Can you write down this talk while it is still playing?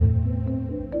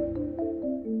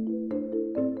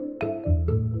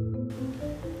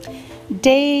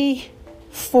Day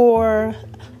 4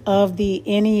 of the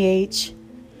NEH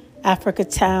Africa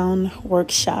Town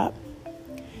workshop.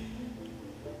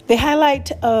 The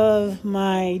highlight of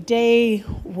my day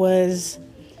was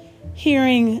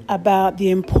hearing about the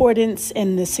importance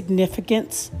and the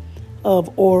significance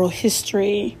of oral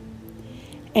history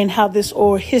and how this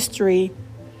oral history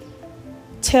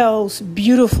tells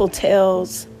beautiful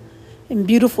tales and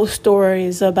beautiful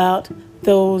stories about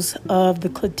those of the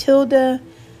Clotilda,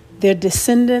 their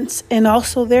descendants, and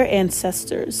also their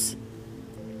ancestors.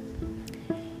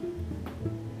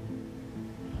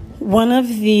 One of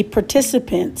the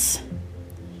participants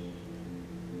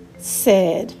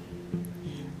said,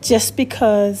 just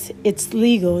because it's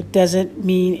legal doesn't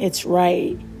mean it's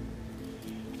right.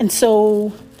 And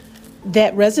so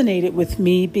that resonated with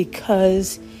me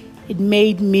because it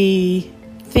made me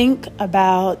think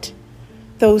about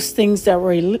those things that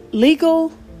were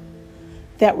illegal,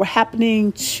 that were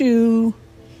happening to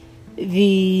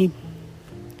the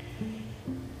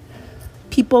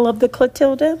people of the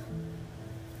Clotilda,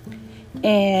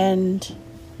 and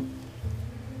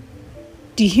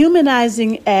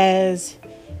dehumanizing as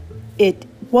it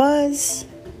was,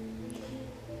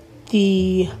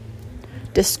 the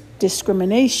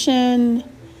discrimination,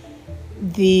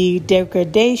 the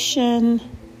degradation,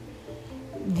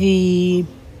 the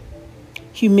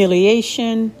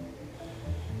humiliation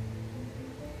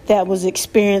that was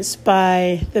experienced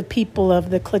by the people of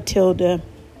the Clotilda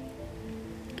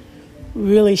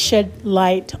really shed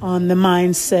light on the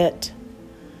mindset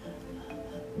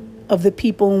of the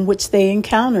people in which they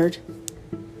encountered.